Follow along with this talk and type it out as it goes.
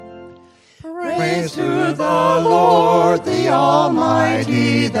praise to the Lord, the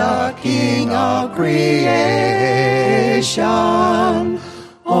Almighty, the King of creation.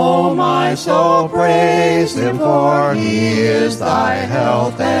 O my soul, praise him, for he is thy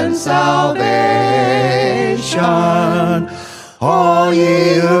health and salvation. All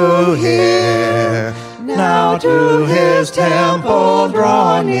ye who hear, now to his temple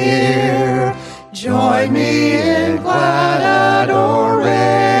draw near. Join me in glad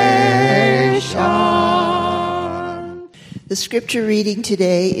adoration. The scripture reading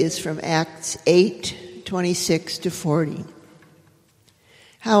today is from Acts 8:26-40.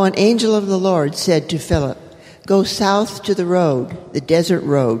 How an angel of the Lord said to Philip, "Go south to the road, the desert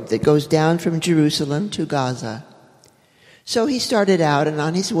road that goes down from Jerusalem to Gaza." So he started out, and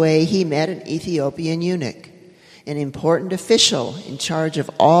on his way he met an Ethiopian eunuch, an important official in charge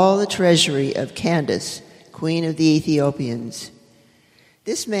of all the treasury of Candace, queen of the Ethiopians.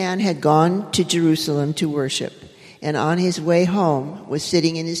 This man had gone to Jerusalem to worship, and on his way home was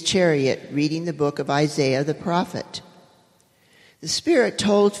sitting in his chariot reading the book of Isaiah the prophet. The Spirit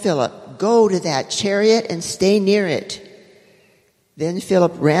told Philip, "Go to that chariot and stay near it." Then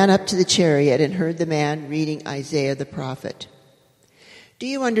Philip ran up to the chariot and heard the man reading Isaiah the prophet. "Do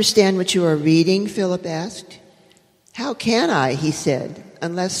you understand what you are reading?" Philip asked. "How can I," he said,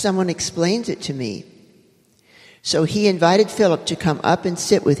 "unless someone explains it to me?" So he invited Philip to come up and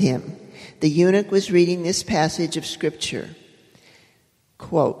sit with him. The eunuch was reading this passage of Scripture.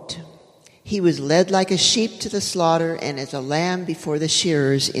 Quote, "He was led like a sheep to the slaughter, and as a lamb before the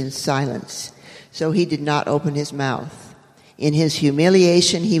shearers in silence. So he did not open his mouth. In his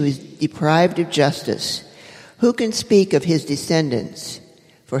humiliation he was deprived of justice. Who can speak of his descendants?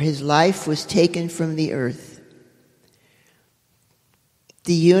 For his life was taken from the earth."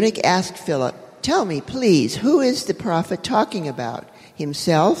 The eunuch asked Philip, "Tell me, please, who is the prophet talking about,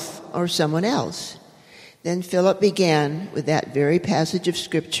 himself or someone else?" Then Philip began with that very passage of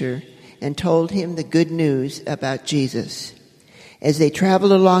Scripture and told him the good news about Jesus. As they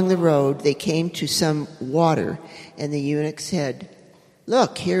traveled along the road, they came to some water, and the eunuch said,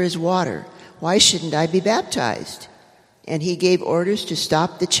 "Look, here is water. Why shouldn't I be baptized?" And he gave orders to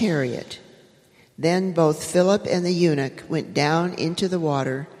stop the chariot. Then both Philip and the eunuch went down into the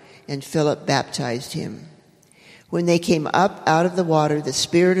water, and Philip baptized him. When they came up out of the water, the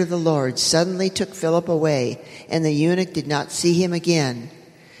Spirit of the Lord suddenly took Philip away, and the eunuch did not see him again,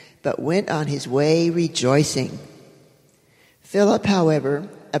 but went on his way rejoicing. Philip, however,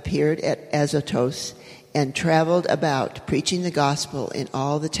 appeared at Azotus and traveled about, preaching the gospel in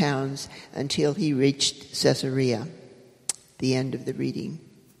all the towns until he reached Caesarea. The end of the reading.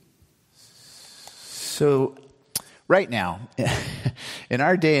 So, right now, in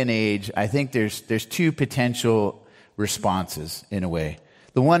our day and age, I think there's two potential responses in a way.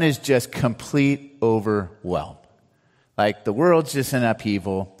 The one is just complete overwhelm. Like the world's just in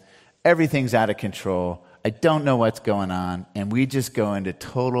upheaval. Everything's out of control. I don't know what's going on. And we just go into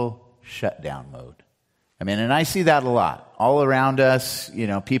total shutdown mode. I mean, and I see that a lot. All around us,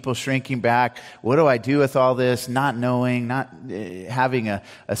 people shrinking back. What do I do with all this? Not knowing, not having a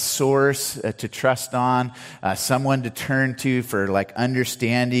source to trust on, someone to turn to for like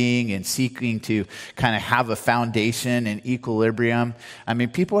understanding and seeking to kind of have a foundation and equilibrium. I mean,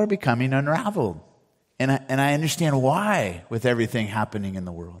 people are becoming unraveled. And I understand why with everything happening in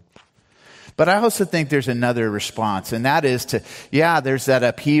the world. But I also think there's another response, and that is there's that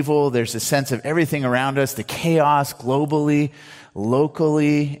upheaval, there's a sense of everything around us, the chaos globally,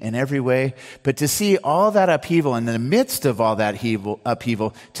 locally, in every way. But to see all that upheaval, in the midst of all that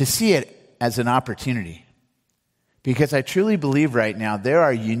upheaval, to see it as an opportunity. Because I truly believe right now there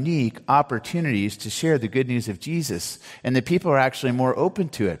are unique opportunities to share the good news of Jesus, and the people are actually more open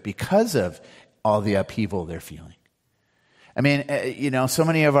to it because of all the upheaval they're feeling. I mean, so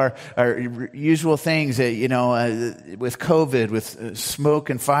many of our usual things, with COVID, with smoke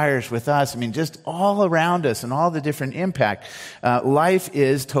and fires with us, I mean, just all around us and all the different impact, life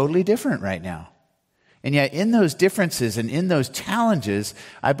is totally different right now. And yet in those differences and in those challenges,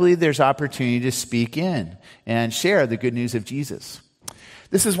 I believe there's opportunity to speak in and share the good news of Jesus.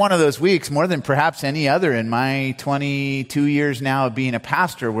 This is one of those weeks, more than perhaps any other in my 22 years now of being a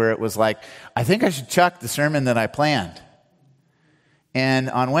pastor, where it was like, I think I should chuck the sermon that I planned. And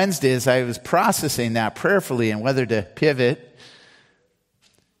on Wednesdays, I was processing that prayerfully and whether to pivot.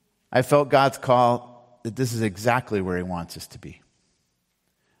 I felt God's call that this is exactly where he wants us to be.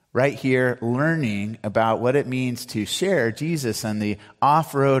 Right here, learning about what it means to share Jesus and the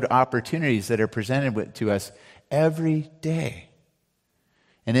off-road opportunities that are presented to us every day.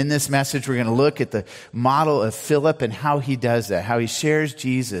 And in this message, we're going to look at the model of Philip and how he does that, how he shares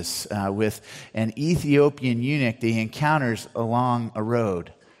Jesus with an Ethiopian eunuch that he encounters along a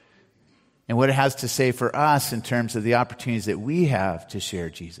road, and what it has to say for us in terms of the opportunities that we have to share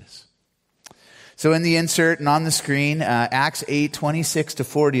Jesus. So in the insert and on the screen, Acts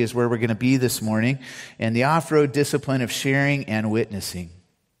 8:26-40 is where we're going to be this morning, and the off-road discipline of sharing and witnessing.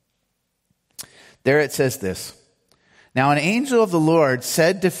 There it says this. Now an angel of the Lord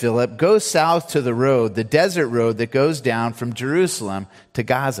said to Philip, "Go south to the road, the desert road that goes down from Jerusalem to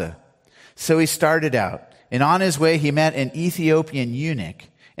Gaza." So he started out, and on his way he met an Ethiopian eunuch,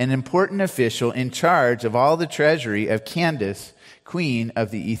 an important official in charge of all the treasury of Candace, queen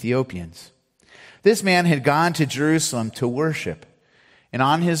of the Ethiopians. This man had gone to Jerusalem to worship, and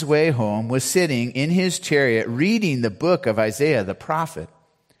on his way home was sitting in his chariot reading the book of Isaiah the prophet.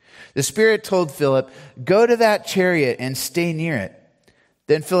 The Spirit told Philip, "Go to that chariot and stay near it."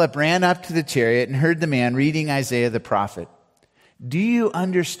 Then Philip ran up to the chariot and heard the man reading Isaiah the prophet. "Do you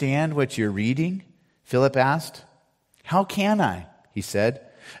understand what you're reading?" Philip asked. "How can I?" he said,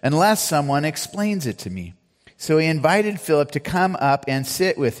 "unless someone explains it to me." So he invited Philip to come up and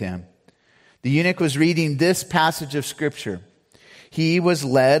sit with him. The eunuch was reading this passage of Scripture. "He was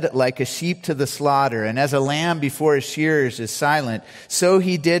led like a sheep to the slaughter, and as a lamb before his shearers is silent, so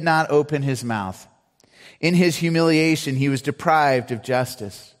he did not open his mouth. In his humiliation he was deprived of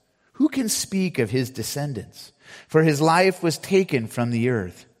justice. Who can speak of his descendants? For his life was taken from the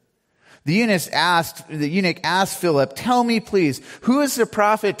earth." The eunuch asked Philip, "Tell me, please, who is the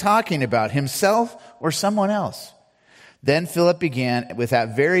prophet talking about, himself or someone else?" Then Philip began with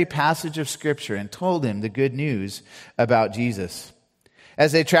that very passage of Scripture and told him the good news about Jesus.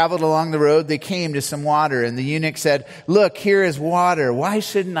 As they traveled along the road, they came to some water, and the eunuch said, "Look, here is water. Why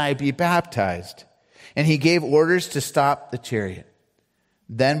shouldn't I be baptized?" And he gave orders to stop the chariot.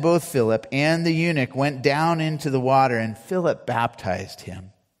 Then both Philip and the eunuch went down into the water, and Philip baptized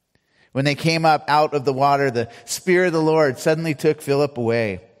him. When they came up out of the water, the Spirit of the Lord suddenly took Philip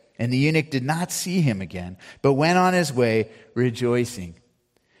away, and the eunuch did not see him again, but went on his way rejoicing.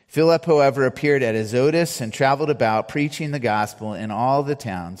 Philip, however, appeared at Azotus and traveled about preaching the gospel in all the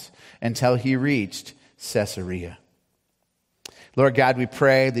towns until he reached Caesarea. Lord God, we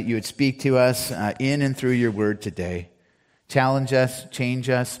pray that you would speak to us in and through your word today. Challenge us, change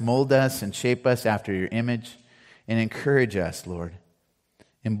us, mold us, and shape us after your image, and encourage us, Lord.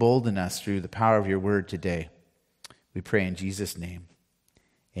 Embolden us through the power of your word today. We pray in Jesus' name.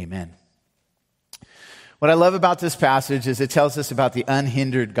 Amen. What I love about this passage is it tells us about the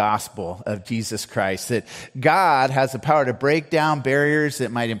unhindered gospel of Jesus Christ, that God has the power to break down barriers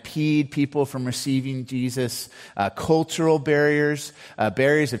that might impede people from receiving Jesus, cultural barriers,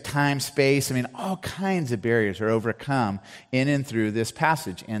 barriers of time, space. I mean, all kinds of barriers are overcome in and through this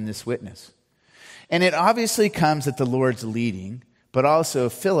passage and this witness. And it obviously comes at the Lord's leading, but also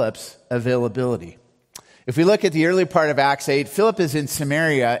Philip's availability. If we look at the early part of Acts 8, Philip is in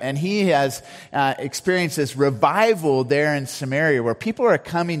Samaria, and he has experienced this revival there in Samaria where people are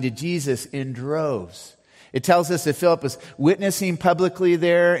coming to Jesus in droves. It tells us that Philip was witnessing publicly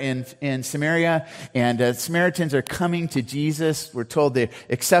there in Samaria, and Samaritans are coming to Jesus. We're told they're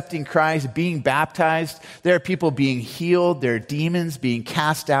accepting Christ, being baptized. There are people being healed. There are demons being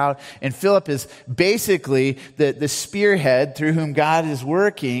cast out. And Philip is basically the spearhead through whom God is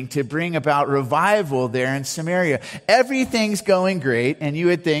working to bring about revival there in Samaria. Everything's going great, and you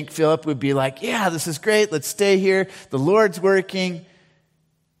would think Philip would be like, "Yeah, this is great. Let's stay here. The Lord's working."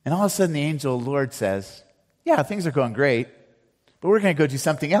 And all of a sudden the angel of the Lord says, "Yeah, things are going great, but we're going to go do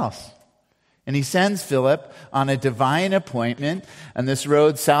something else." And he sends Philip on a divine appointment on this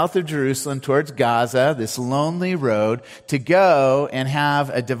road south of Jerusalem towards Gaza, this lonely road, to go and have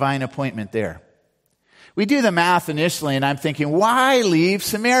a divine appointment there. We do the math initially, and I'm thinking, why leave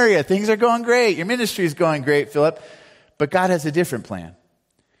Samaria? Things are going great. Your ministry is going great, Philip. But God has a different plan.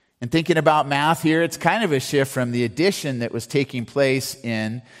 And thinking about math here, it's kind of a shift from the addition that was taking place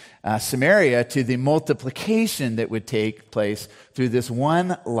in Samaria to the multiplication that would take place through this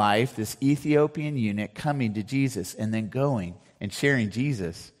one life, this Ethiopian eunuch coming to Jesus and then going and sharing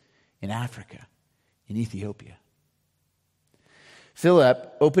Jesus in Africa, in Ethiopia.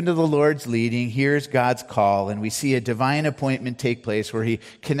 Philip, open to the Lord's leading, hears God's call, and we see a divine appointment take place where he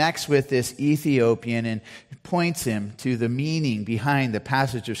connects with this Ethiopian and points him to the meaning behind the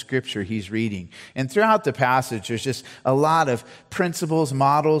passage of Scripture he's reading. And throughout the passage, there's just a lot of principles,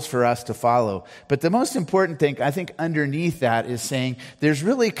 models for us to follow. But the most important thing, I think, underneath that is saying there's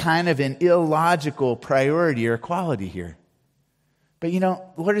really kind of an illogical priority or quality here. But the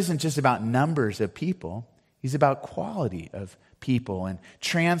Lord isn't just about numbers of people. He's about quality of people and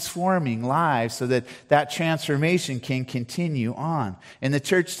transforming lives so that that transformation can continue on. And the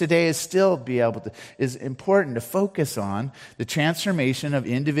church today is important to focus on the transformation of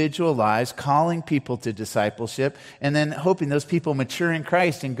individual lives, calling people to discipleship, and then hoping those people mature in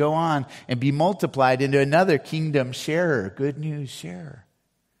Christ and go on and be multiplied into another kingdom sharer, good news sharer.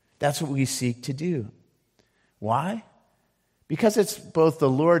 That's what we seek to do. Why? Because it's both the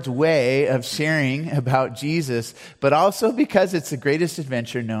Lord's way of sharing about Jesus, but also because it's the greatest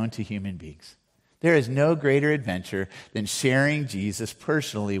adventure known to human beings. There is no greater adventure than sharing Jesus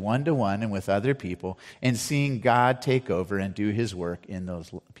personally, one-to-one and with other people, and seeing God take over and do his work in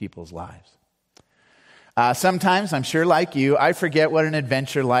those people's lives. Sometimes, I'm sure like you, I forget what an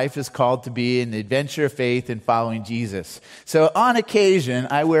adventure life is called to be, an adventure of faith in following Jesus. So on occasion,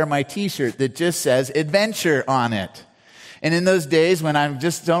 I wear my t-shirt that just says adventure on it. And in those days when I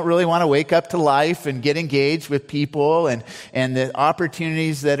just don't really want to wake up to life and get engaged with people and the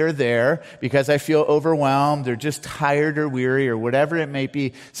opportunities that are there because I feel overwhelmed or just tired or weary or whatever it may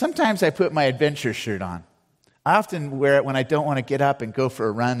be, sometimes I put my adventure shirt on. I often wear it when I don't want to get up and go for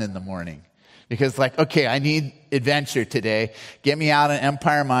a run in the morning. Because okay, I need adventure today. Get me out on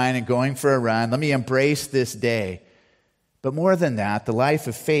Empire Mine and going for a run. Let me embrace this day. But more than that, the life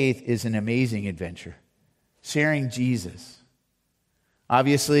of faith is an amazing adventure. Sharing Jesus.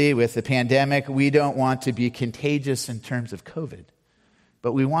 Obviously, with the pandemic, we don't want to be contagious in terms of COVID,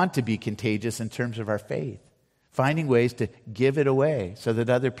 but we want to be contagious in terms of our faith, finding ways to give it away so that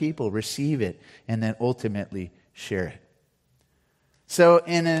other people receive it and then ultimately share it. So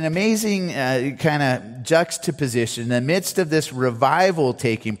in an amazing kind of juxtaposition, in the midst of this revival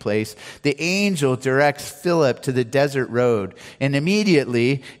taking place, the angel directs Philip to the desert road. And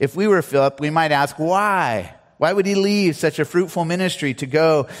immediately, if we were Philip, we might ask, why? Why would he leave such a fruitful ministry to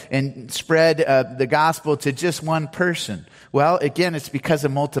go and spread the gospel to just one person? Well, again, it's because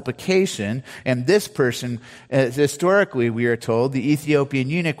of multiplication. And this person, historically, we are told, the Ethiopian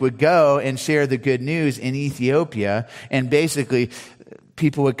eunuch would go and share the good news in Ethiopia. And basically,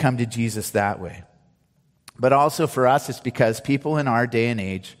 people would come to Jesus that way. But also for us, it's because people in our day and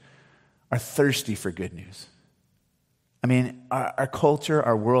age are thirsty for good news. I mean, our culture,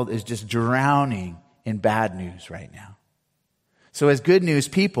 our world is just drowning in bad news right now. So as good news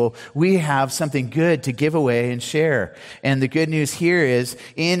people, we have something good to give away and share. And the good news here is,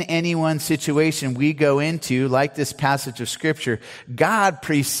 in any one situation we go into, like this passage of Scripture, God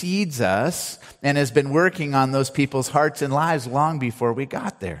precedes us and has been working on those people's hearts and lives long before we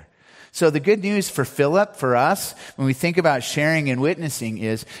got there. So the good news for Philip, for us, when we think about sharing and witnessing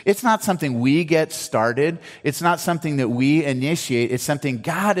is, it's not something we get started. It's not something that we initiate. It's something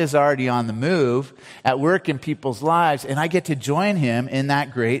God is already on the move at work in people's lives. And I get to join him in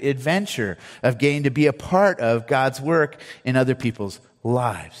that great adventure of getting to be a part of God's work in other people's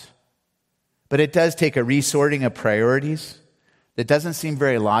lives. But it does take a resorting of priorities that doesn't seem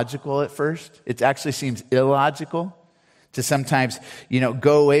very logical at first. It actually seems illogical to sometimes,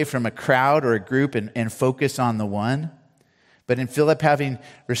 go away from a crowd or a group and focus on the one. But in Philip having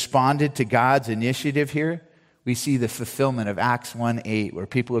responded to God's initiative here, we see the fulfillment of Acts 1:8, where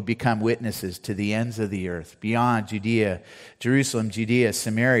people would become witnesses to the ends of the earth, beyond Judea, Jerusalem, Judea,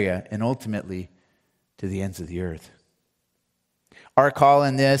 Samaria, and ultimately to the ends of the earth. Our call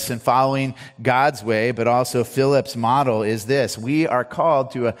in this and following God's way, but also Philip's model, is this. We are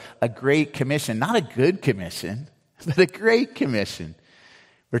called to a great commission, not a good commission, but a great commission.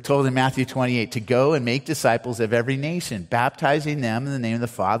 We're told in Matthew 28 to go and make disciples of every nation, baptizing them in the name of the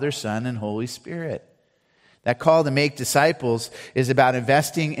Father, Son, and Holy Spirit. That call to make disciples is about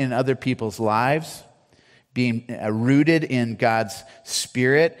investing in other people's lives, being rooted in God's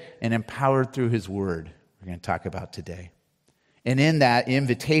Spirit, and empowered through His Word, we're going to talk about today. And in that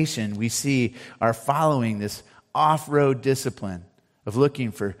invitation, we see our following this off-road discipline of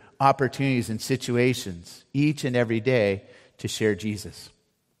looking for opportunities and situations each and every day to share Jesus.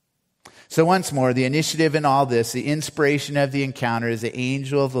 So once more, the initiative in all this, the inspiration of the encounter, is the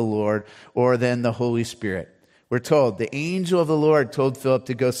angel of the Lord, or then the Holy Spirit. We're told the angel of the Lord told Philip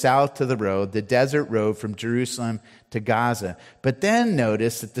to go south to the road, the desert road from Jerusalem to Gaza. But then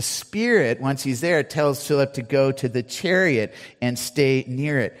notice that the Spirit, once he's there, tells Philip to go to the chariot and stay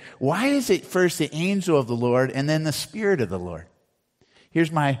near it. Why is it first the angel of the Lord and then the Spirit of the Lord?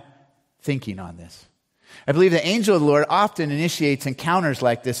 Here's my thinking on this. I believe the angel of the Lord often initiates encounters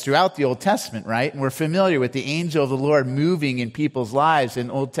like this throughout the Old Testament, right? And we're familiar with the angel of the Lord moving in people's lives in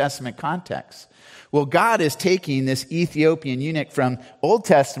Old Testament contexts. Well, God is taking this Ethiopian eunuch from Old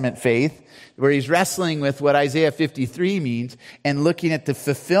Testament faith, where he's wrestling with what Isaiah 53 means, and looking at the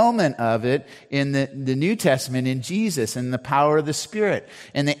fulfillment of it in the New Testament in Jesus and the power of the Spirit.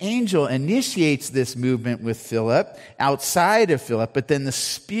 And the angel initiates this movement with Philip, outside of Philip, but then the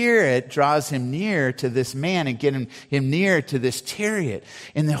Spirit draws him near to this man and getting him near to this chariot.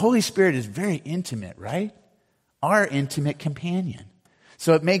 And the Holy Spirit is very intimate, right? Our intimate companion.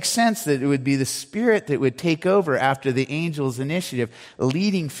 So it makes sense that it would be the Spirit that would take over after the angel's initiative,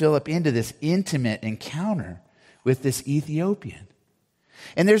 leading Philip into this intimate encounter with this Ethiopian.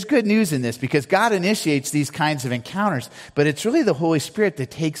 And there's good news in this, because God initiates these kinds of encounters, but it's really the Holy Spirit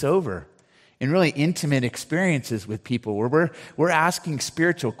that takes over in really intimate experiences with people where we're asking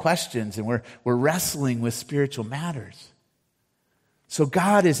spiritual questions and we're wrestling with spiritual matters. So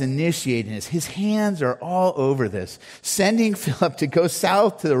God is initiating this. His hands are all over this, sending Philip to go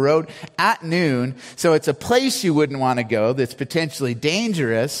south to the road at noon. So it's a place you wouldn't want to go that's potentially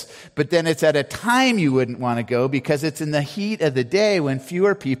dangerous, but then it's at a time you wouldn't want to go because it's in the heat of the day when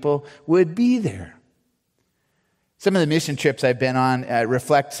fewer people would be there. Some of the mission trips I've been on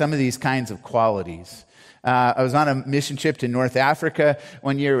reflect some of these kinds of qualities. I was on a mission trip to North Africa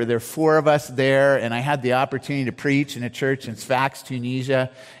one year where there were 4 of us there, and I had the opportunity to preach in a church in Sfax, Tunisia.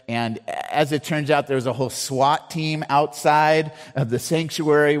 And as it turns out, there was a whole SWAT team outside of the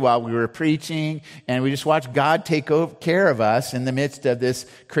sanctuary while we were preaching, and we just watched God take care of us in the midst of this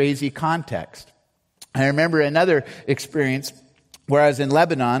crazy context. I remember another experience where I was in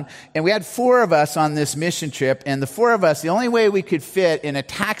Lebanon, and we had 4 of us on this mission trip, and the 4 of us, the only way we could fit in a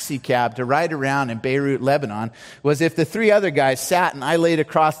taxi cab to ride around in Beirut, Lebanon, was if the 3 other guys sat and I laid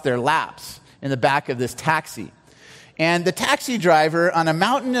across their laps in the back of this taxi. And the taxi driver on a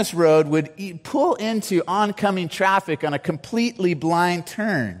mountainous road would pull into oncoming traffic on a completely blind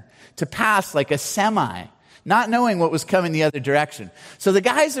turn to pass like a semi, not knowing what was coming the other direction. So the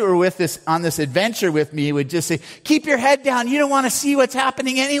guys that were with us on this adventure with me would just say, keep your head down. You don't want to see what's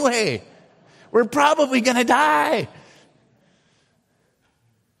happening anyway. We're probably going to die.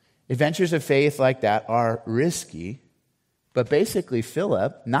 Adventures of faith like that are risky, but basically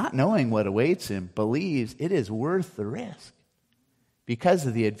Philip, not knowing what awaits him, believes it is worth the risk because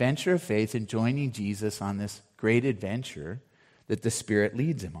of the adventure of faith in joining Jesus on this great adventure that the Spirit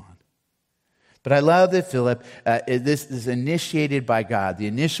leads him on. But I love that Philip, this is initiated by God. The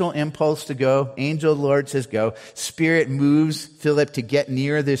initial impulse to go, angel of the Lord says go. Spirit moves Philip to get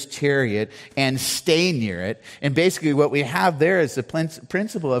near this chariot and stay near it. And basically what we have there is the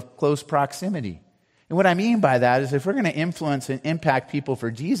principle of close proximity. And what I mean by that is if we're going to influence and impact people for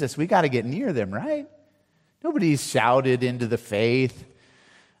Jesus, we got to get near them, right? Nobody's shouted into the faith.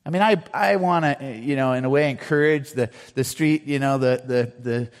 I mean, I want to, in a way encourage the street,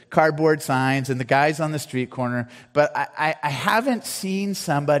 the cardboard signs and the guys on the street corner, but I haven't seen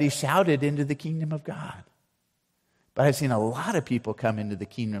somebody shouted into the kingdom of God. But I've seen a lot of people come into the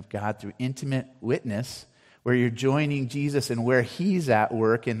kingdom of God through intimate witness, where you're joining Jesus and where he's at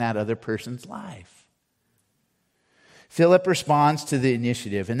work in that other person's life. Philip responds to the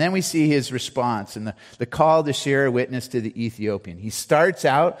initiative, and then we see his response and the call to share a witness to the Ethiopian. He starts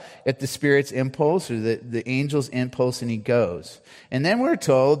out at the Spirit's impulse, or the angel's impulse, and he goes. And then we're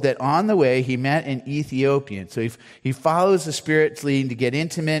told that on the way he met an Ethiopian. So he follows the Spirit's leading to get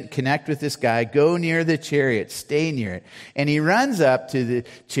intimate, connect with this guy, go near the chariot, stay near it. And he runs up to the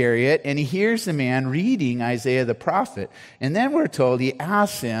chariot, and he hears the man reading Isaiah the prophet. And then we're told he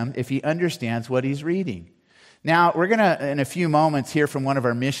asks him if he understands what he's reading. Now, we're going to, in a few moments, hear from one of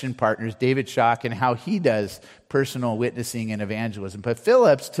our mission partners, David Schock, and how he does personal witnessing and evangelism. But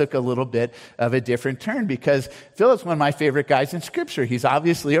Philip's took a little bit of a different turn, because Philip's one of my favorite guys in Scripture. He's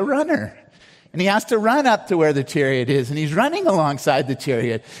obviously a runner. And he has to run up to where the chariot is, and he's running alongside the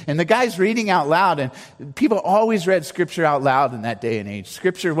chariot. And the guy's reading out loud, and people always read Scripture out loud in that day and age.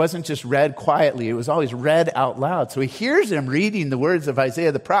 Scripture wasn't just read quietly, it was always read out loud. So he hears him reading the words of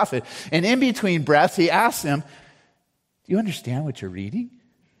Isaiah the prophet, and in between breaths, he asks him, do you understand what you're reading?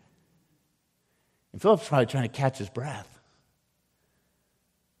 And Philip's probably trying to catch his breath.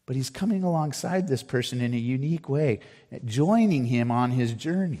 But he's coming alongside this person in a unique way, joining him on his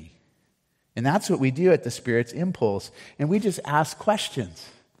journey. And that's what we do at the Spirit's impulse. And we just ask questions.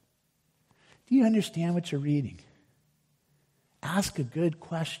 Do you understand what you're reading? Ask a good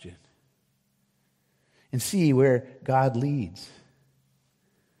question. And see where God leads.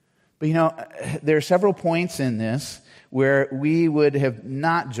 But there are several points in this where we would have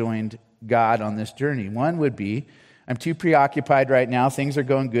not joined God on this journey. One would be, I'm too preoccupied right now, things are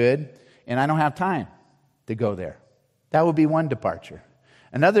going good, and I don't have time to go there. That would be one departure.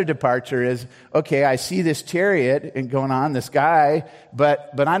 Another departure is, okay, I see this chariot and going on, this guy,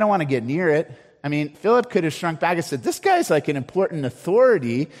 but I don't want to get near it. I mean, Philip could have shrunk back and said, this guy's like an important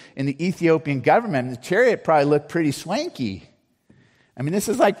authority in the Ethiopian government. The chariot probably looked pretty swanky. I mean, this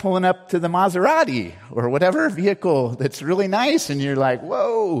is like pulling up to the Maserati or whatever vehicle that's really nice, and you're like,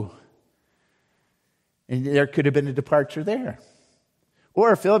 whoa. And there could have been a departure there.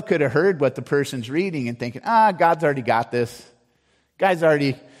 Or Philip could have heard what the person's reading and thinking, God's already got this. Guy's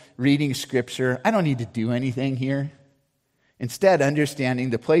already reading Scripture. I don't need to do anything here. Instead,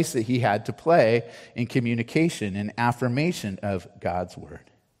 understanding the place that he had to play in communication and affirmation of God's word.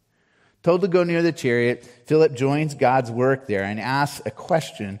 Told to go near the chariot, Philip joins God's work there and asks a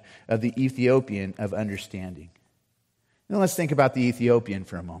question of the Ethiopian of understanding. Now let's think about the Ethiopian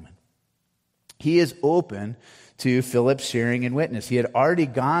for a moment. He is open to Philip's sharing and witness. He had already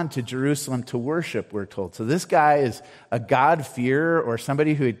gone to Jerusalem to worship, we're told. So this guy is a God-fearer or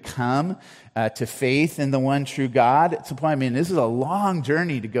somebody who had come to faith in the one true God. It's a point, I mean, this is a long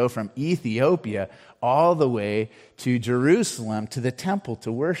journey to go from Ethiopia all the way to Jerusalem to the temple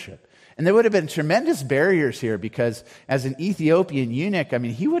to worship. And there would have been tremendous barriers here because as an Ethiopian eunuch, I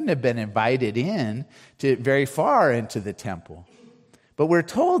mean, he wouldn't have been invited in to very far into the temple. But we're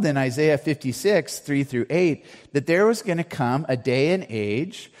told in Isaiah 56, 3-8, that there was going to come a day and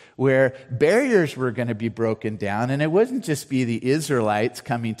age where barriers were going to be broken down. And it wouldn't just be the Israelites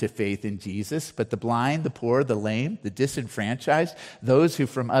coming to faith in Jesus, but the blind, the poor, the lame, the disenfranchised, those who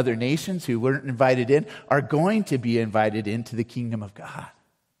from other nations who weren't invited in are going to be invited into the kingdom of God.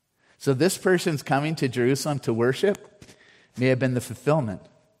 So this person's coming to Jerusalem to worship may have been the fulfillment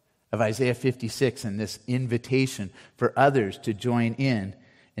of Isaiah 56 and this invitation for others to join in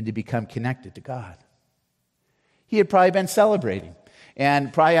and to become connected to God. He had probably been celebrating,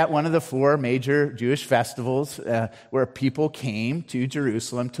 and probably at one of the 4 major Jewish festivals where people came to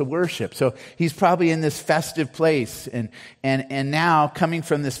Jerusalem to worship. So he's probably in this festive place, and now coming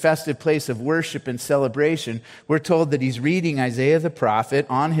from this festive place of worship and celebration, we're told that he's reading Isaiah the prophet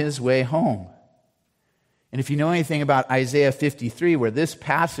on his way home. And if you know anything about Isaiah 53, where this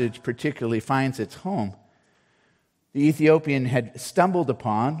passage particularly finds its home, the Ethiopian had stumbled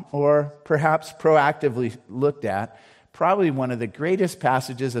upon, or perhaps proactively looked at, probably one of the greatest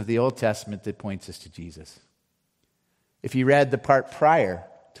passages of the Old Testament that points us to Jesus. If you read the part prior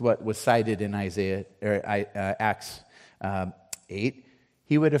to what was cited in Acts 8,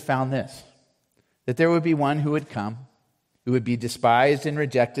 he would have found this, that there would be one who would come, who would be despised and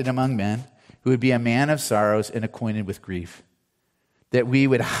rejected among men, who would be a man of sorrows and acquainted with grief, that we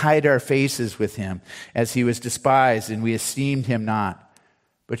would hide our faces with him as he was despised and we esteemed him not.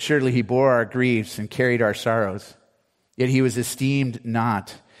 But surely he bore our griefs and carried our sorrows. Yet he was esteemed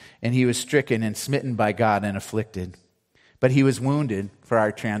not, and he was stricken and smitten by God and afflicted. But he was wounded for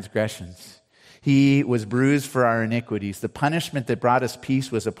our transgressions. He was bruised for our iniquities. The punishment that brought us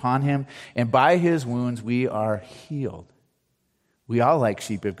peace was upon him, and by his wounds we are healed. We all like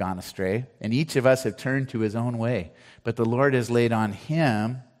sheep have gone astray, and each of us have turned to his own way. But the Lord has laid on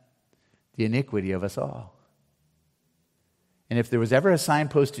him the iniquity of us all. And if there was ever a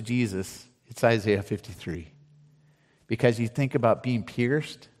signpost to Jesus, it's Isaiah 53. Because you think about being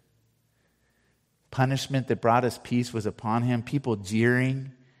pierced, punishment that brought us peace was upon him, people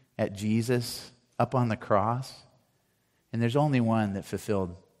jeering at Jesus up on the cross. And there's only one that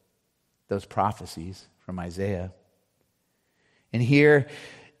fulfilled those prophecies from Isaiah. And here,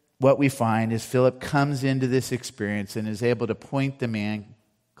 what we find is Philip comes into this experience and is able to point the man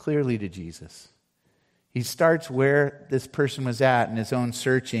clearly to Jesus. He starts where this person was at in his own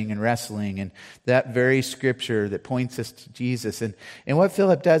searching and wrestling, and that very scripture that points us to Jesus. And what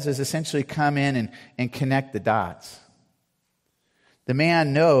Philip does is essentially come in and connect the dots. The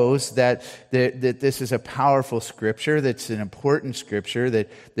man knows that this is a powerful scripture, that's an important scripture,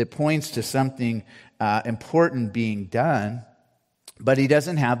 that points to something important being done. But he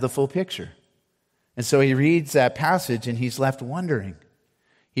doesn't have the full picture. And so he reads that passage and he's left wondering.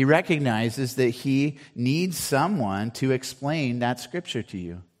 He recognizes that he needs someone to explain that scripture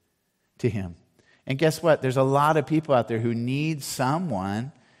to him. And guess what? There's a lot of people out there who need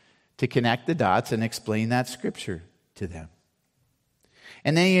someone to connect the dots and explain that scripture to them.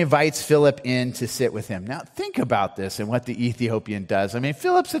 And then he invites Philip in to sit with him. Now, think about this and what the Ethiopian does. I mean,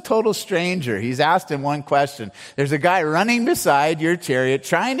 Philip's a total stranger. He's asked him one question. There's a guy running beside your chariot,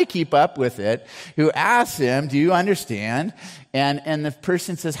 trying to keep up with it, who asks him, do you understand? And the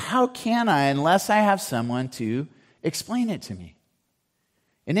person says, how can I unless I have someone to explain it to me?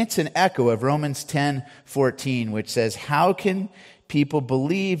 And it's an echo of Romans 10:14, which says, how can people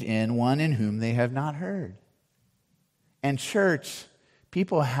believe in one in whom they have not heard? And church,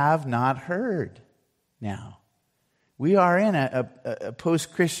 People have not heard now. We are in a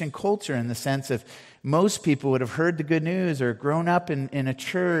post-Christian culture in the sense of most people would have heard the good news or grown up in a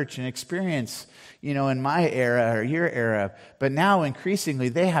church and experienced, in my era or your era. But now increasingly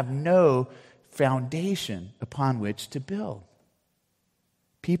they have no foundation upon which to build.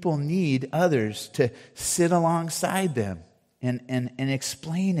 People need others to sit alongside them and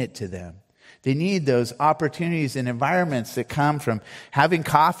explain it to them. They need those opportunities and environments that come from having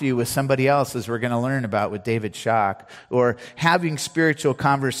coffee with somebody else, as we're going to learn about with David Schock, or having spiritual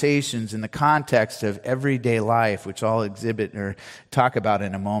conversations in the context of everyday life, which I'll exhibit or talk about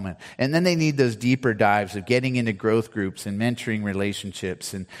in a moment. And then they need those deeper dives of getting into growth groups and mentoring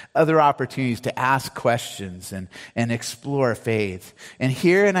relationships and other opportunities to ask questions and explore faith. And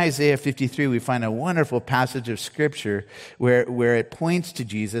here in Isaiah 53, we find a wonderful passage of Scripture where it points to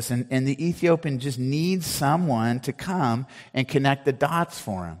Jesus, and the Ethiopian just needs someone to come and connect the dots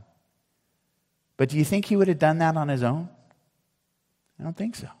for him. But do you think he would have done that on his own? I don't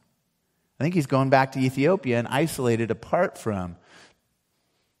think so. I think he's going back to Ethiopia and isolated apart from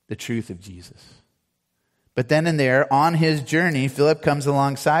the truth of Jesus. But then and there, on his journey, Philip comes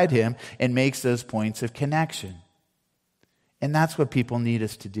alongside him and makes those points of connection. And that's what people need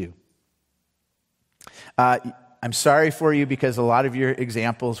us to do. I'm sorry for you because a lot of your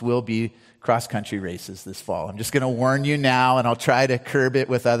examples will be cross-country races this fall. I'm just going to warn you now, and I'll try to curb it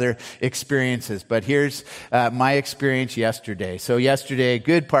with other experiences. But here's my experience yesterday. So yesterday, a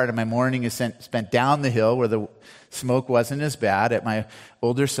good part of my morning is spent down the hill where the smoke wasn't as bad at my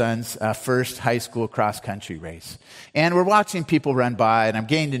older son's first high school cross-country race. And we're watching people run by, and I'm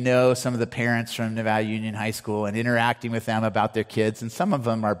getting to know some of the parents from Nevada Union High School and interacting with them about their kids, and some of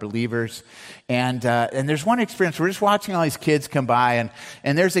them are believers. And there's one experience, we're just watching all these kids come by,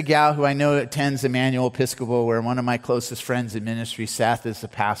 and there's a gal who I know attends Emmanuel Episcopal, where one of my closest friends in ministry, Seth, is the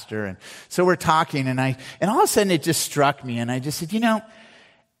pastor. And so we're talking, and all of a sudden it just struck me, and I just said,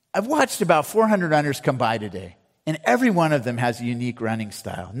 I've watched about 400 runners come by today. And every one of them has a unique running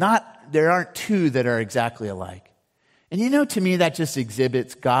style. There aren't two that are exactly alike. And to me, that just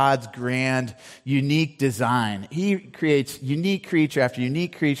exhibits God's grand, unique design. He creates unique creature after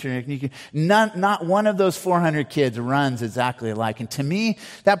unique creature. Not one of those 400 kids runs exactly alike. And to me,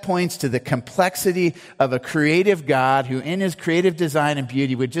 that points to the complexity of a creative God who, in his creative design and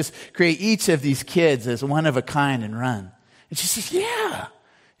beauty, would just create each of these kids as one of a kind and run. And she says, yeah.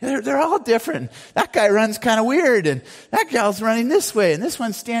 They're all different. That guy runs kind of weird, and that gal's running this way, and this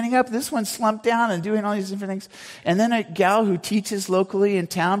one's standing up, this one's slumped down and doing all these different things. And then a gal who teaches locally in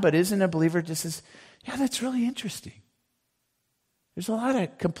town but isn't a believer just says, yeah, that's really interesting. There's a lot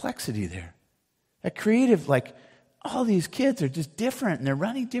of complexity there. That creative, all these kids are just different, and they're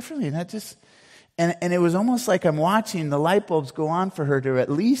running differently, and that just... And it was almost like I'm watching the light bulbs go on for her to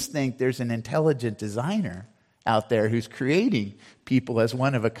at least think there's an intelligent designer out there who's creating people as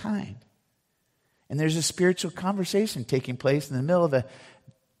one of a kind. And there's a spiritual conversation taking place in the middle of a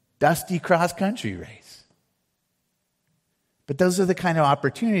dusty cross-country race. But those are the kind of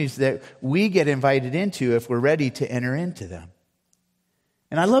opportunities that we get invited into if we're ready to enter into them.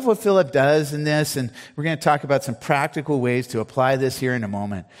 And I love what Philip does in this, and we're going to talk about some practical ways to apply this here in a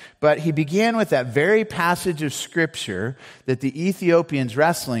moment. But he began with that very passage of Scripture that the Ethiopian's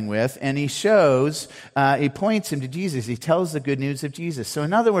wrestling with, and he points him to Jesus. He tells the good news of Jesus. So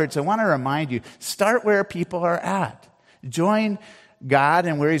in other words, I want to remind you, start where people are at. Join God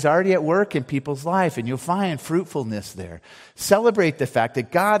and where he's already at work in people's life, and you'll find fruitfulness there. Celebrate the fact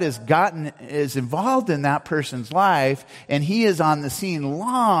that God is involved in that person's life, and he is on the scene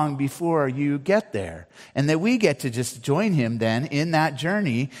long before you get there. And that we get to just join him then in that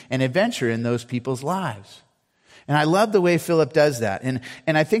journey and adventure in those people's lives. And I love the way Philip does that. And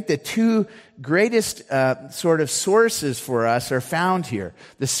I think the two greatest sort of sources for us are found here.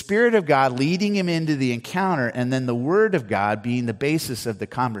 The Spirit of God leading him into the encounter, and then the Word of God being the basis of the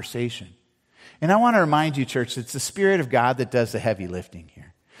conversation. And I want to remind you, church, it's the Spirit of God that does the heavy lifting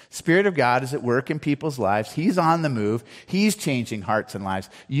here. Spirit of God is at work in people's lives. He's on the move. He's changing hearts and lives.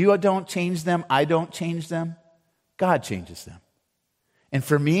 You don't change them. I don't change them. God changes them. And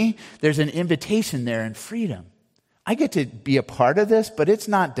for me, there's an invitation there and freedom. I get to be a part of this, but it's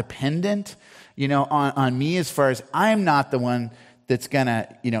not dependent, on me as far as I'm not the one that's going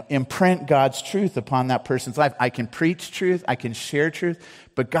to, imprint God's truth upon that person's life. I can preach truth, I can share truth,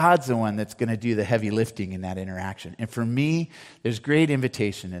 but God's the one that's going to do the heavy lifting in that interaction. And for me, there's great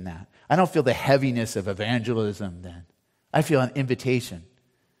invitation in that. I don't feel the heaviness of evangelism then. I feel an invitation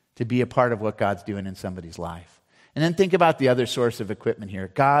to be a part of what God's doing in somebody's life. And then think about the other source of equipment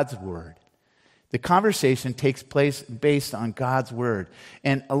here, God's Word. The conversation takes place based on God's word.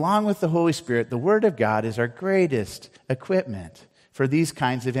 And along with the Holy Spirit, the word of God is our greatest equipment for these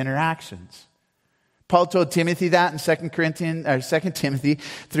kinds of interactions. Paul told Timothy that in 2 Timothy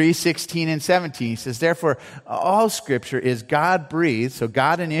 3:16 and 17. He says, therefore, all Scripture is God-breathed, so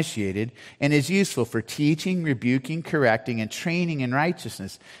God-initiated, and is useful for teaching, rebuking, correcting, and training in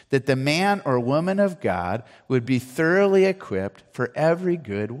righteousness, that the man or woman of God would be thoroughly equipped for every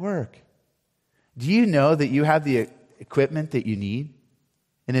good work. Do you know that you have the equipment that you need?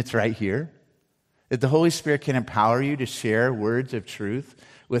 And it's right here. That the Holy Spirit can empower you to share words of truth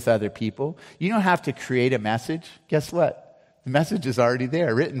with other people. You don't have to create a message. Guess what? The message is already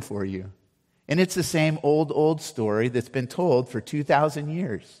there, written for you. And it's the same old story that's been told for 2,000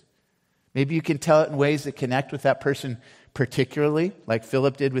 years. Maybe you can tell it in ways that connect with that person particularly, like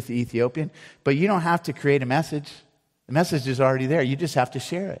Philip did with the Ethiopian. But you don't have to create a message. The message is already there. You just have to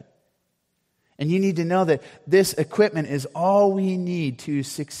share it. And you need to know that this equipment is all we need to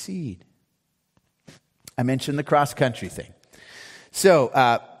succeed. I mentioned the cross-country thing. So,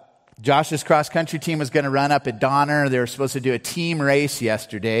 Josh's cross-country team was going to run up at Donner. They were supposed to do a team race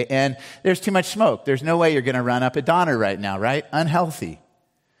yesterday, and there's too much smoke. There's no way you're going to run up at Donner right now, right? Unhealthy.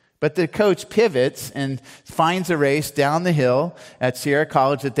 But the coach pivots and finds a race down the hill at Sierra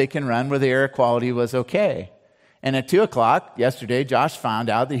College that they can run where the air quality was okay. And at 2 o'clock yesterday, Josh found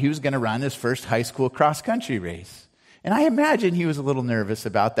out that he was going to run his first high school cross-country race. And I imagine he was a little nervous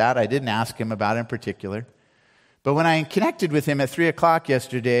about that. I didn't ask him about it in particular. But when I connected with him at 3 o'clock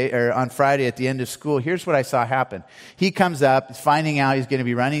yesterday, or on Friday at the end of school, here's what I saw happen. He comes up, finding out he's going to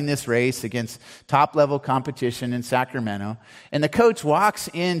be running this race against top-level competition in Sacramento. And the coach walks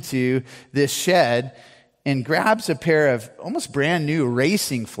into this shed and grabs a pair of almost brand new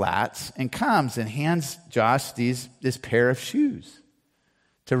racing flats and comes and hands Josh this pair of shoes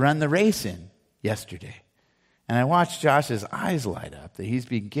to run the race in yesterday. And I watched Josh's eyes light up that he's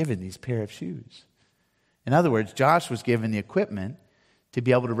being given these pair of shoes. In other words, Josh was given the equipment to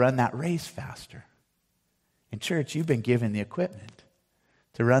be able to run that race faster. In church, you've been given the equipment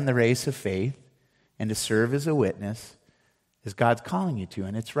to run the race of faith and to serve as a witness as God's calling you to.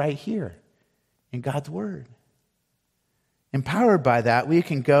 And it's right here in God's Word. Empowered by that, we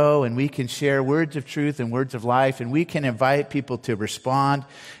can go and we can share words of truth and words of life, and we can invite people to respond.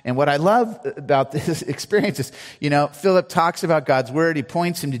 And what I love about this experience is, Philip talks about God's Word. He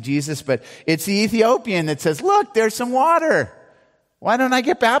points him to Jesus, but it's the Ethiopian that says, look, there's some water. Why don't I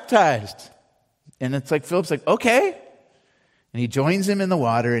get baptized? And it's like, Philip's like, okay. And he joins him in the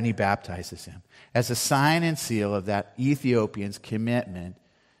water and he baptizes him as a sign and seal of that Ethiopian's commitment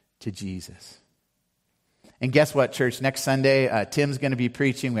to Jesus. And guess what, church? Next Sunday, Tim's going to be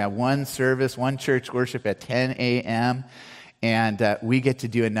preaching. We have one service, one church worship at 10 a.m., and we get to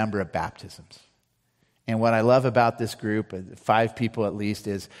do a number of baptisms. And what I love about this group, 5 people at least,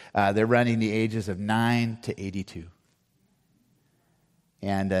 is they're running the ages of 9 to 82.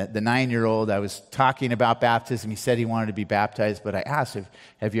 And the 9-year-old, I was talking about baptism. He said he wanted to be baptized, but I asked,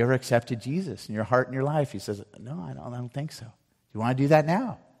 have you ever accepted Jesus in your heart and your life? He says, no, I don't think so. Do you want to do that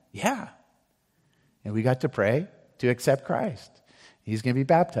now? Yeah. And we got to pray to accept Christ. He's going to be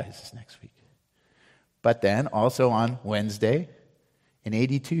baptized this next week. But then, also on Wednesday, an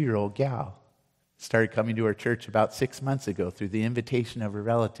 82-year-old gal started coming to our church about 6 months ago through the invitation of a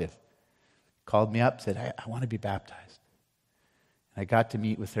relative. Called me up, said, I want to be baptized. And I got to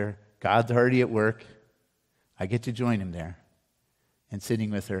meet with her. God's already at work. I get to join him there. And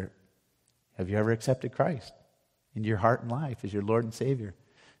sitting with her, have you ever accepted Christ into your heart and life as your Lord and Savior?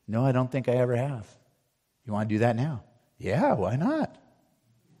 No, I don't think I ever have. You want to do that now? Yeah, why not?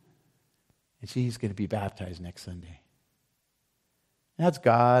 And she's going to be baptized next Sunday. And that's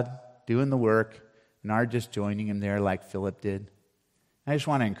God doing the work, and our just joining him there like Philip did. I just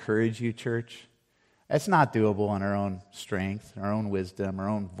want to encourage you, church. It's not doable on our own strength, our own wisdom, our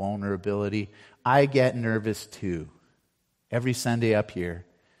own vulnerability. I get nervous too. Every Sunday up here,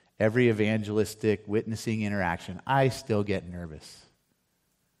 every evangelistic, witnessing interaction, I still get nervous.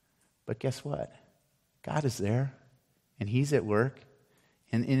 But guess what? God is there, and he's at work.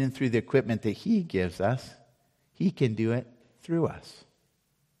 And in and through the equipment that he gives us, he can do it through us.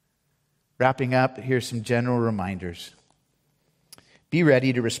 Wrapping up, here's some general reminders. Be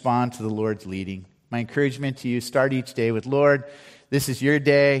ready to respond to the Lord's leading. My encouragement to you, start each day with, Lord, this is your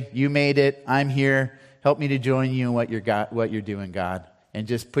day. You made it. I'm here. Help me to join you in what you're doing, God. And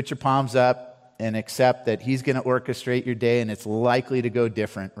just put your palms up and accept that he's going to orchestrate your day, and it's likely to go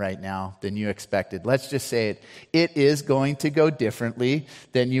different right now than you expected. Let's just say it. It is going to go differently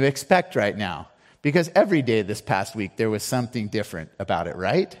than you expect right now. Because every day this past week, there was something different about it,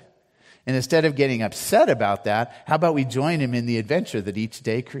 right? And instead of getting upset about that, how about we join him in the adventure that each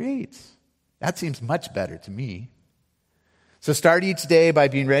day creates? That seems much better to me. So start each day by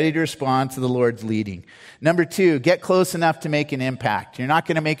being ready to respond to the Lord's leading. Number 2, get close enough to make an impact. You're not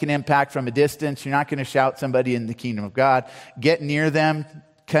going to make an impact from a distance. You're not going to shout somebody in the kingdom of God. Get near them.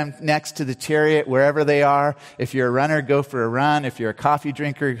 Come next to the chariot, wherever they are. If you're a runner, go for a run. If you're a coffee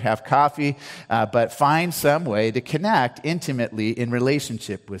drinker, have coffee. But find some way to connect intimately in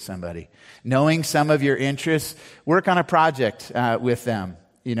relationship with somebody. Knowing some of your interests, work on a project with them,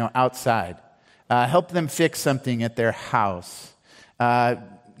 outside. Help them fix something at their house.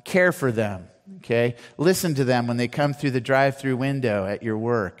 Care for them, okay? Listen to them when they come through the drive-through window at your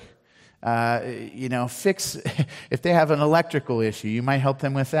work. Fix, if they have an electrical issue, you might help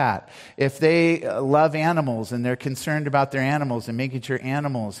them with that. If they love animals and they're concerned about their animals and making sure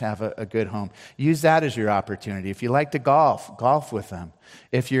animals have a good home, use that as your opportunity. If you like to golf with them.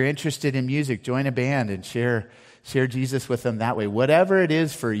 If you're interested in music, join a band and share Jesus with them that way. Whatever it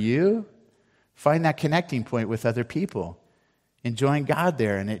is for you, find that connecting point with other people and join God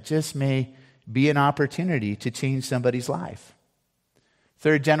there, and it just may be an opportunity to change somebody's life.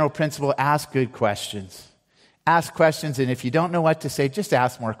 Third general principle, ask good questions. Ask questions, and if you don't know what to say, just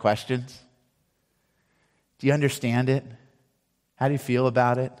ask more questions. Do you understand it? How do you feel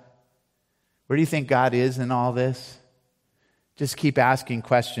about it? Where do you think God is in all this? Just keep asking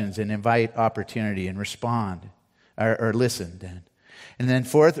questions and invite opportunity and respond, or listen then. And then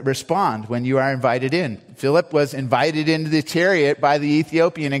fourth, respond when you are invited in. Philip was invited into the chariot by the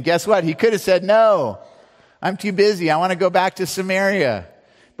Ethiopian, and guess what? He could have said, no, I'm too busy. I want to go back to Samaria.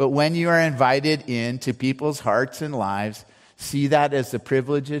 But when you are invited into people's hearts and lives, see that as the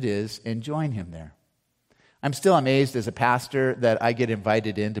privilege it is and join him there. I'm still amazed as a pastor that I get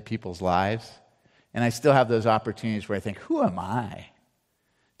invited into people's lives, and I still have those opportunities where I think, who am I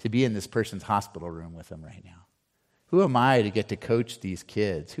to be in this person's hospital room with them right now? Who am I to get to coach these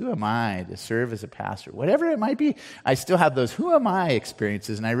kids? Who am I to serve as a pastor? Whatever it might be, I still have those who am I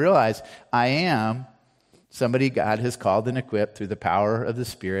experiences, and I realize I am somebody God has called and equipped through the power of the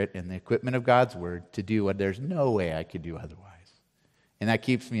Spirit and the equipment of God's Word to do what there's no way I could do otherwise. And that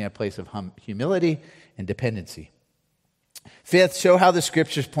keeps me in a place of humility and dependency. Fifth, show how the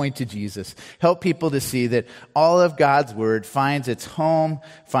Scriptures point to Jesus. Help people to see that all of God's Word finds its home,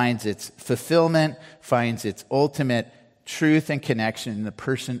 finds its fulfillment, finds its ultimate truth and connection in the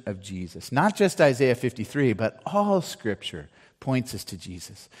person of Jesus. Not just Isaiah 53, but all Scripture points us to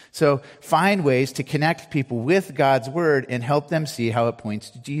Jesus. So find ways to connect people with God's Word and help them see how it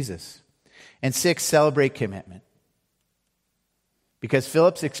points to Jesus. And 6, celebrate commitment. Because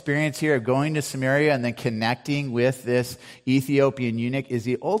Philip's experience here of going to Samaria and then connecting with this Ethiopian eunuch is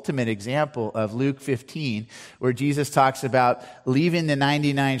the ultimate example of Luke 15, where Jesus talks about leaving the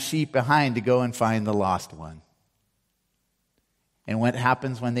 99 sheep behind to go and find the lost one. And what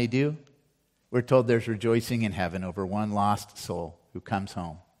happens when they do? We're told there's rejoicing in heaven over one lost soul who comes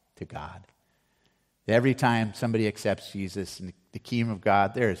home to God. Every time somebody accepts Jesus in the kingdom of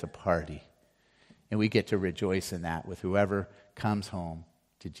God, there is a party. And we get to rejoice in that with whoever comes home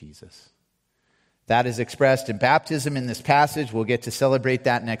to Jesus. That is expressed in baptism in this passage. We'll get to celebrate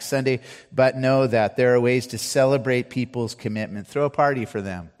that next Sunday. But know that there are ways to celebrate people's commitment. Throw a party for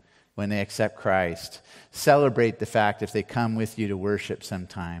them when they accept Christ. Celebrate the fact if they come with you to worship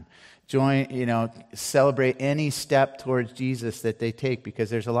sometime. Celebrate any step towards Jesus that they take, because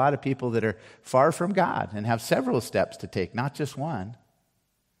there's a lot of people that are far from God and have several steps to take, not just one.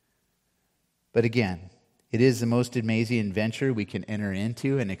 But again, it is the most amazing adventure we can enter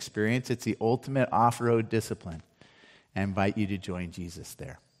into and experience. It's the ultimate off-road discipline. I invite you to join Jesus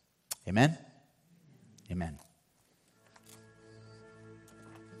there. Amen? Amen.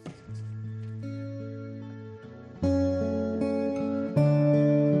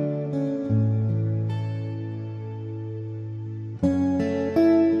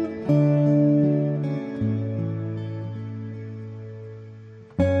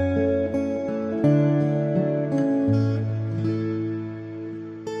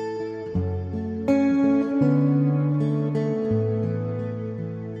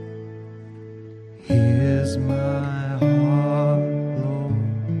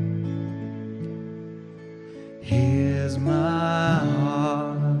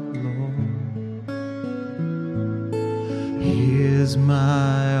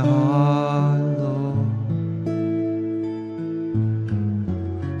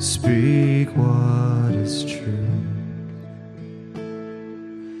 Speak what is true.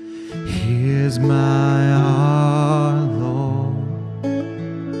 Here's my heart, Lord.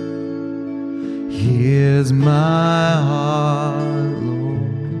 Here's my heart,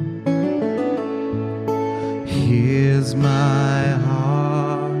 Lord.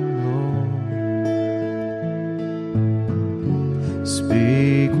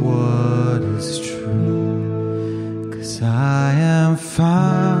 Speak what is true, 'cause I am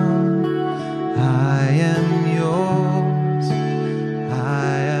found, I am yours,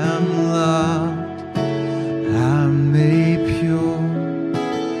 I am loved, I'm made pure,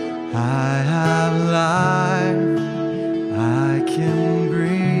 I have life, I can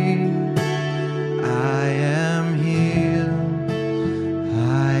breathe, I am healed,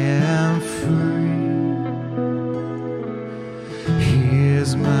 I am free.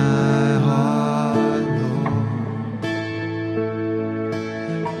 Here's my heart, Lord.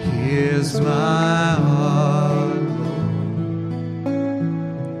 Here's my heart, Lord.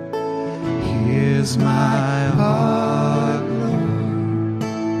 Here's my heart, Lord.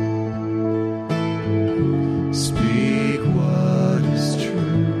 Speak what is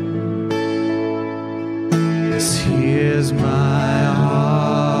true. Yes, here's my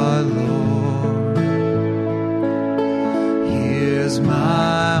heart, Lord. Here's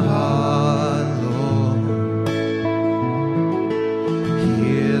my heart, Lord.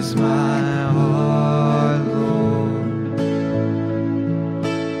 Here's my heart, Lord.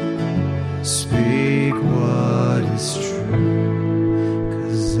 Speak what is true,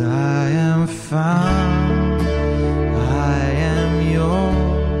 'cause I am found, I am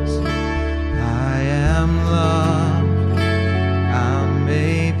yours, I am loved, I'm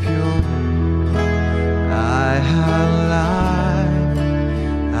made pure, I have life,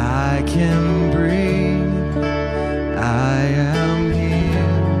 I can breathe, I am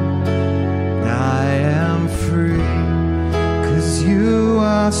healed, I am free, 'cause you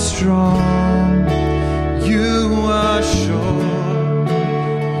are strong, you are sure,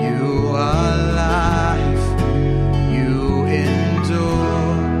 you are life, you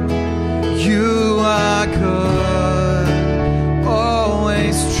endure, you are good,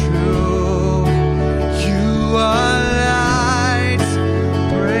 always true, you are light,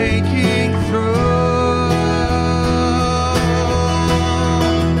 breaking through.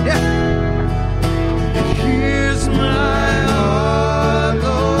 Yeah. Here's my heart,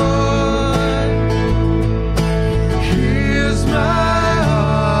 Lord. Here's my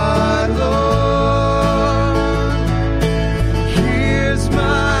heart, Lord. Here's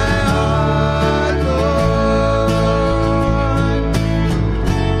my heart, Lord.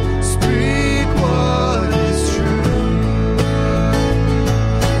 Speak what is true.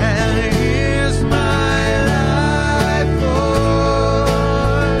 And here's my life,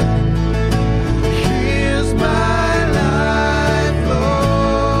 Lord. Here's my life,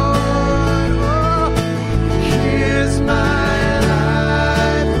 Lord. Oh, here's my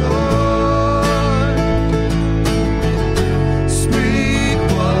life, Lord. Speak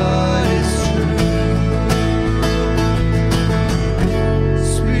what is true.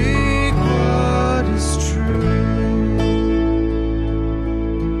 Speak what is true.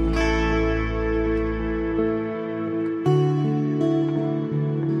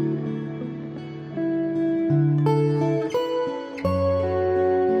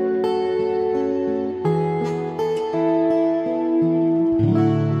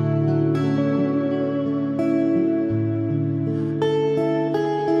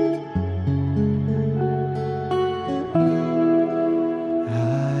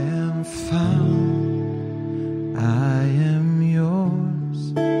 I am found, I am yours,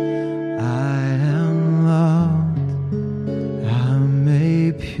 I am loved, I'm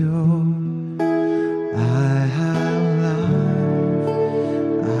made pure, I have life,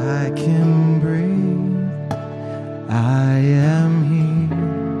 I can breathe, I am here,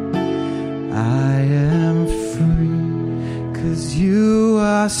 I am free, 'cause you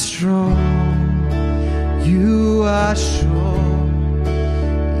are strong, you are sure,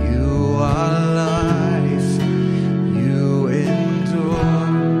 you are life, you endure,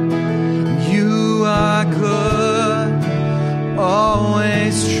 you are good,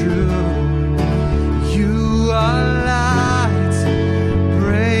 always true, you are light,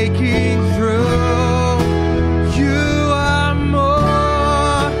 breaking through, you are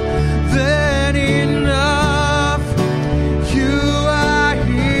more than enough, you are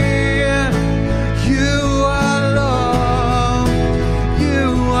here, you are Lord.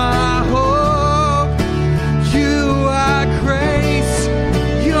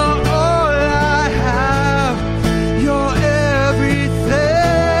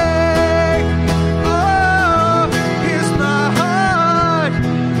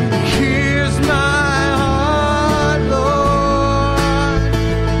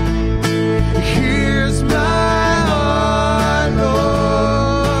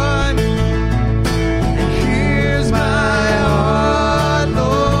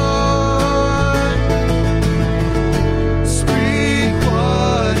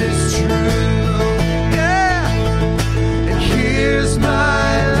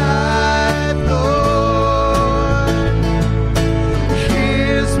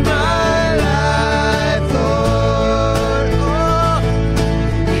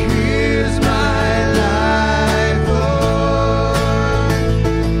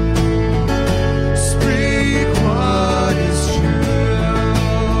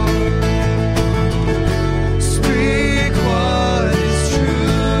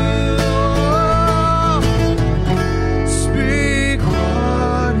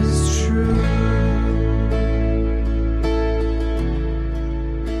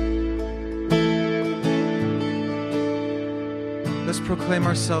 proclaim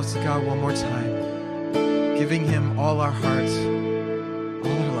ourselves to God one more time, giving Him all our hearts,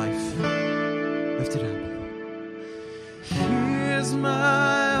 all our life. Lift it up. Here's my